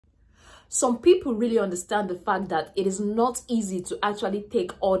Some people really understand the fact that it is not easy to actually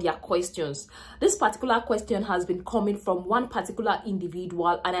take all their questions. This particular question has been coming from one particular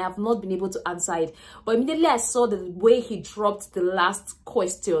individual and I have not been able to answer it. But immediately I saw the way he dropped the last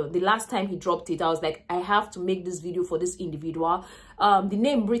question, the last time he dropped it, I was like, I have to make this video for this individual. The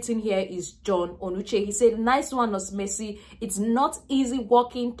name written here is John Onuche. He said, nice one, Osmesi. It's not easy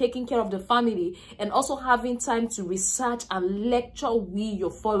working, taking care of the family, and also having time to research and lecture with your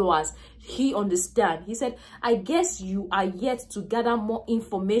followers. He understand. He said, I guess you are yet to gather more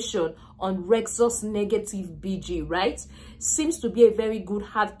information on Rhesus negative BG, right? Seems to be a very good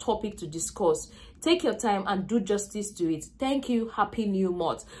hard topic to discuss. Take your time and do justice to it. Thank you. Happy new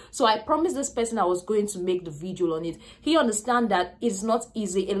month. So I promised this person I was going to make the video on it. He understand that it's not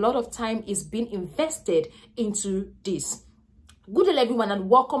easy. A lot of time is being invested into this. Good day everyone and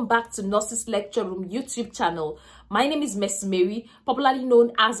welcome back to Nurses Lecture Room YouTube channel. My name is Miss Mary, popularly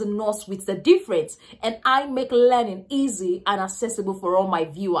known as a nurse with the difference, and I make learning easy and accessible for all my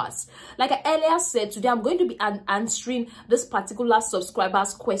viewers. Like I earlier said, today I'm going to be answering this particular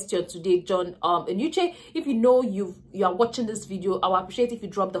subscriber's question today, John Onuche. If you know you are watching this video, I would appreciate if you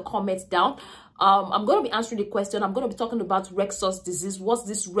drop the comments down. I'm going to be answering the question. I'm going to be talking about Rhesus disease, what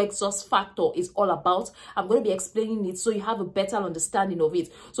this Rhesus factor is all about. I'm going to be explaining it so you have a better understanding of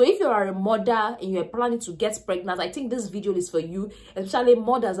it. So if you are a mother and you're planning to get pregnant, I think this video is for you, especially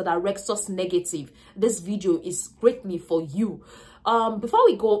mothers that are Rhesus negative. This video is greatly for you. Before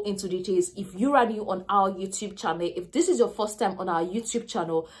we go into details, if you are new on our YouTube channel, if this is your first time on our YouTube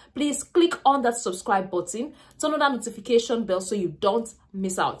channel, please click on that subscribe button, turn on that notification bell so you don't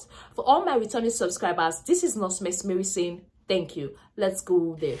miss out. For all my returning subscribers, this is Nurse Miss Mary saying thank you. Let's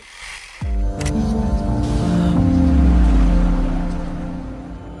go there.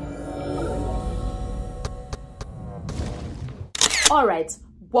 All right.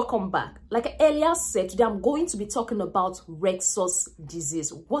 Welcome back. Like I earlier said, today I'm going to be talking about Rhesus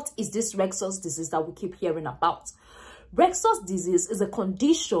disease. What is this Rhesus disease that we keep hearing about? Rhesus disease is a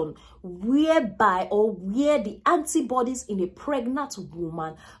condition whereby or where the antibodies in a pregnant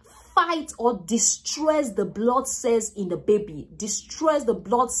woman fight or destroys the blood cells in the baby, destroys the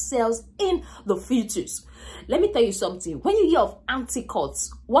blood cells in the fetus. Let me tell you something. When you hear of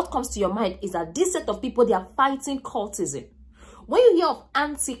anti-cults, what comes to your mind is that this set of people, they are fighting cultism. When you hear of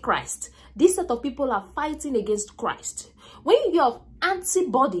Antichrist, this set of people are fighting against Christ. When you hear of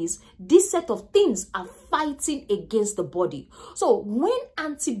antibodies, this set of things are fighting against the body. So when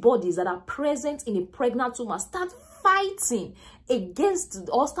antibodies that are present in a pregnant woman start fighting against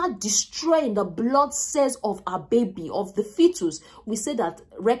or start destroying the blood cells of our baby, of the fetus, we say that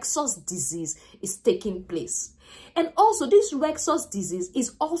Rhesus disease is taking place. And also this Rhesus disease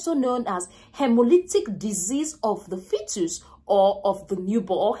is also known as hemolytic disease of the fetus or of the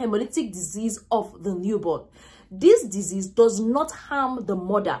newborn, or hemolytic disease of the newborn. This disease does not harm the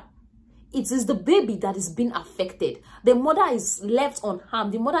mother. It is the baby that is being affected. The mother is left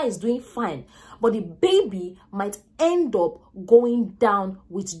unharmed. The mother is doing fine. But the baby might end up going down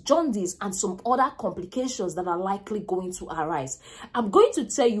with jaundice and some other complications that are likely going to arise. I'm going to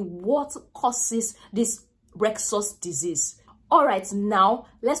tell you what causes this Rhesus disease. All right, now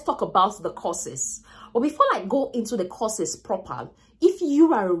let's talk about the causes. But before I go into the causes proper, if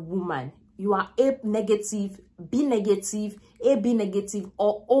you are a woman, you are A negative, B negative, AB negative,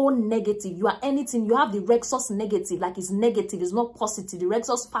 or O negative, you are anything, you have the Rhesus negative, like it's negative, it's not positive, the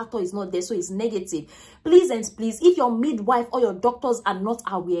Rhesus factor is not there, so it's negative. Please and please, if your midwife or your doctors are not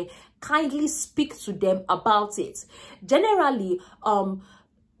aware, kindly speak to them about it. Generally,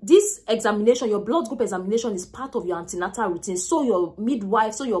 this examination, your blood group examination, is part of your antenatal routine. So your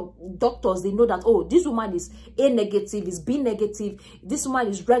midwife, so your doctors, they know that, oh, this woman is A negative, is B negative, this woman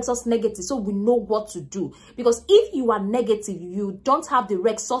is Rhesus negative. So we know what to do. Because if you are negative, you don't have the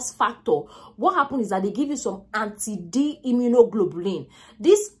Rhesus factor, what happens is that they give you some anti-D immunoglobulin.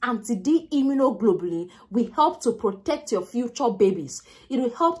 This anti-D immunoglobulin will help to protect your future babies. It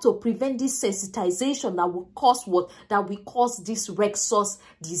will help to prevent this sensitization that will cause what? That will cause this Rhesus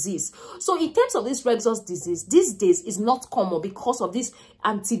disease. So in terms of this Rhesus disease, these days is not common because of this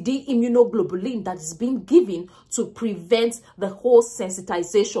anti-D immunoglobulin that is being given to prevent the whole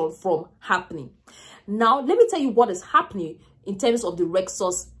sensitization from happening. Now, let me tell you what is happening in terms of the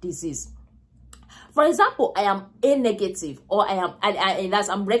Rhesus disease. For example, I am A negative, or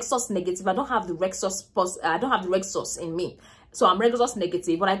I'm Rhesus negative. I don't have the Rhesus in me. So I'm Rhesus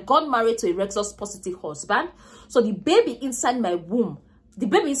negative, but I got married to a Rhesus positive husband. So the baby inside my womb, the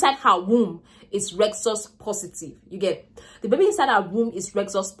baby inside her womb is Rhesus positive. You get the baby inside her womb is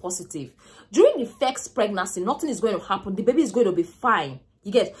Rhesus positive. During the first pregnancy, nothing is going to happen. The baby is going to be fine.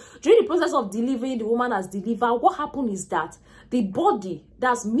 You get, during the process of delivering, the woman has delivered. What happened is that the body,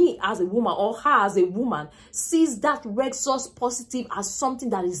 that's me as a woman or her as a woman, sees that Rhesus positive as something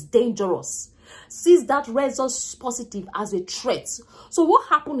that is dangerous, sees that Rhesus positive as a threat. So what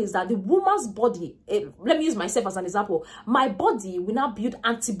happened is that the woman's body, let me use myself as an example, my body will now build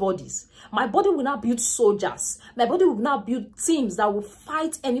antibodies, my body will now build soldiers, my body will now build teams that will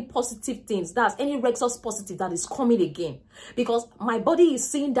fight any positive things, that's any Rhesus positive that is coming again, because my body is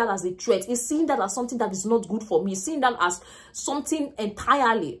seeing that as a threat, it's seeing that as something that is not good for me, seeing that as something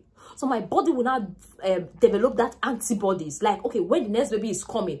entirely. So my body will now develop that antibodies, like, okay, when the next baby is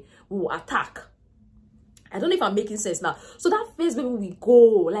coming, we will attack. I don't know if I'm making sense now. So that first baby will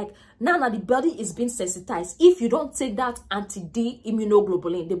go, like, now the body is being sensitized. If you don't take that anti-D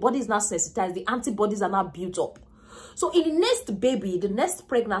immunoglobulin, the body is not sensitized, the antibodies are not built up. So in the next baby, the next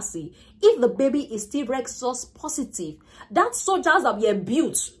pregnancy, if the baby is still Rhesus positive, that soldiers that were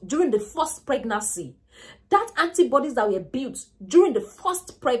built during the first pregnancy, that antibodies that were built during the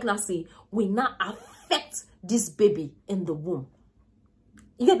first pregnancy will now affect this baby in the womb.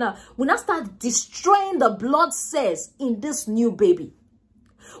 You know, we now start destroying the blood cells in this new baby.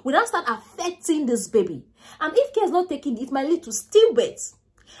 We now start affecting this baby. And if care is not taken, it might lead to stillbirth.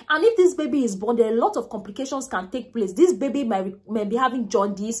 And if this baby is born, there are a lot of complications can take place. This baby may be having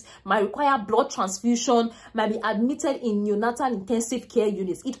jaundice, might require blood transfusion, might be admitted in neonatal intensive care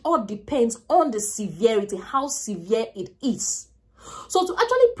units. It all depends on the severity, how severe it is. So to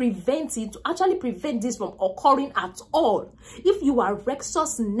actually prevent it, to actually prevent this from occurring at all, if you are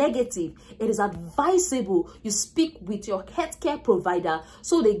Rhesus negative, it is advisable you speak with your healthcare provider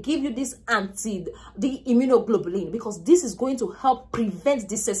so they give you this the immunoglobulin, because this is going to help prevent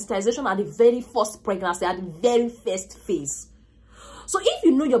desensitization at the very first pregnancy, at the very first phase. So if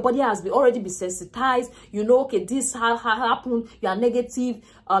you know your body has already been sensitized, you know, okay, this happened, you are negative,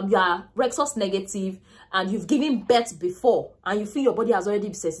 you are Rhesus negative, and you've given birth before, and you feel your body has already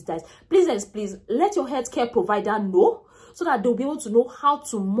been sensitized, please let your healthcare provider know, so that they'll be able to know how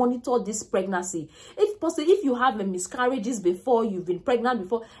to monitor this pregnancy. If possible, if you have miscarriages before, you've been pregnant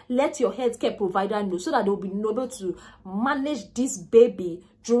before, let your healthcare provider know, so that they'll be able to manage this baby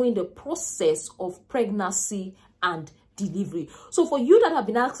during the process of pregnancy and delivery. So for you that have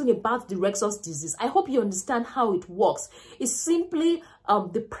been asking about the Rhesus disease, I hope you understand how it works. It's simply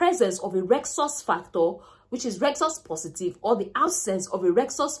the presence of a Rhesus factor, which is Rhesus positive, or the absence of a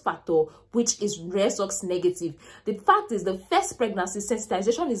Rhesus factor, which is Rhesus negative. The fact is, the first pregnancy,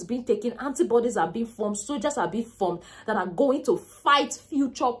 sensitization is being taken, antibodies are being formed, soldiers are being formed that are going to fight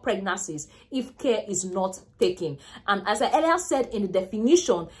future pregnancies if care is not taken. And as I earlier said in the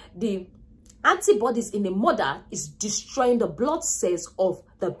definition, the antibodies in the mother is destroying the blood cells of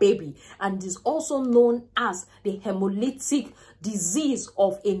the baby, and is also known as the hemolytic disease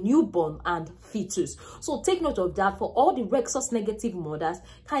of a newborn and fetus. So take note of that. For all the Rhesus negative mothers,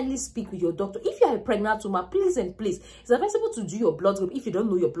 kindly speak with your doctor. If you are a pregnant woman, please and please, it's advisable to do your blood group. If you don't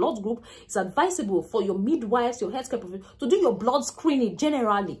know your blood group, it's advisable for your midwives, your healthcare professionals, to do your blood screening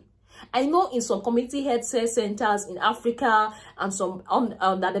generally. I know in some community health centers in Africa and some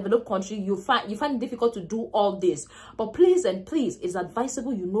that developed country, you find it difficult to do all this. But please and please, it's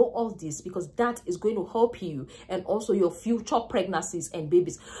advisable you know all this, because that is going to help you and also your future pregnancies and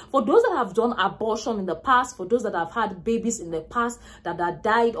babies. For those that have done abortion in the past, for those that have had babies in the past that have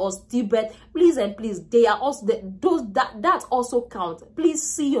died or stillbirth, please and please, they are also that also count. Please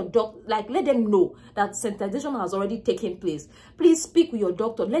see your doctor, like let them know that sensitization has already taken place. Please speak with your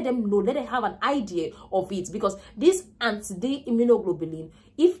doctor, let them know, let them have an idea of it, because this anti-D immunoglobulin,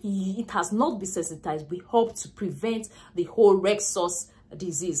 if it has not been sensitized, we hope to prevent the whole Rhesus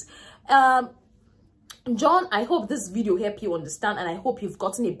disease. John, I hope this video helped you understand, and I hope you've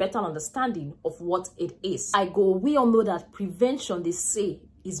gotten a better understanding of what it is. We all know that prevention, they say,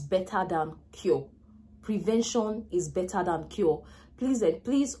 is better than cure. Prevention is better than cure. Please and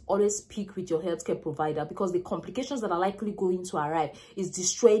please always speak with your healthcare provider, because the complications that are likely going to arrive is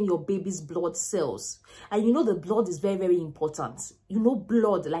destroying your baby's blood cells. And you know the blood is very, very important. You know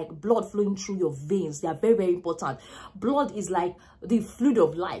blood, like blood flowing through your veins, they are very, very important. Blood is like the fluid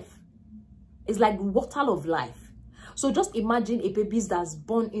of life. It's like water of life. So just imagine a baby that's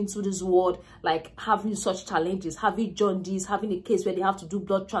born into this world, like having such challenges, having jaundice, having a case where they have to do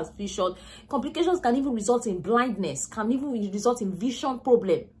blood transfusion. Complications can even result in blindness, can even result in vision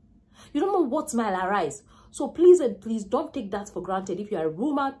problem. You don't know what might arise. So please and please don't take that for granted. If you are a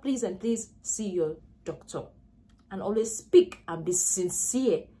woman, please and please see your doctor. And always speak and be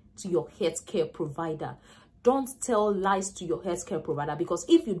sincere to your healthcare provider. Don't tell lies to your healthcare provider, because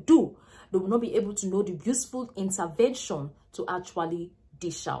if you do, they will not be able to know the useful intervention to actually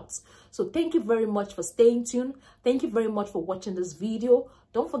dish out. So thank you very much for staying tuned. Thank you very much for watching this video.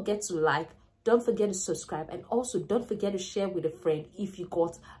 Don't forget to like, don't forget to subscribe, and also don't forget to share with a friend if you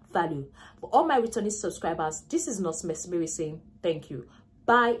got value. For all my returning subscribers, this is Nurse Mercy saying thank you.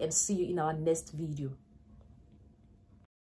 Bye, and see you in our next video.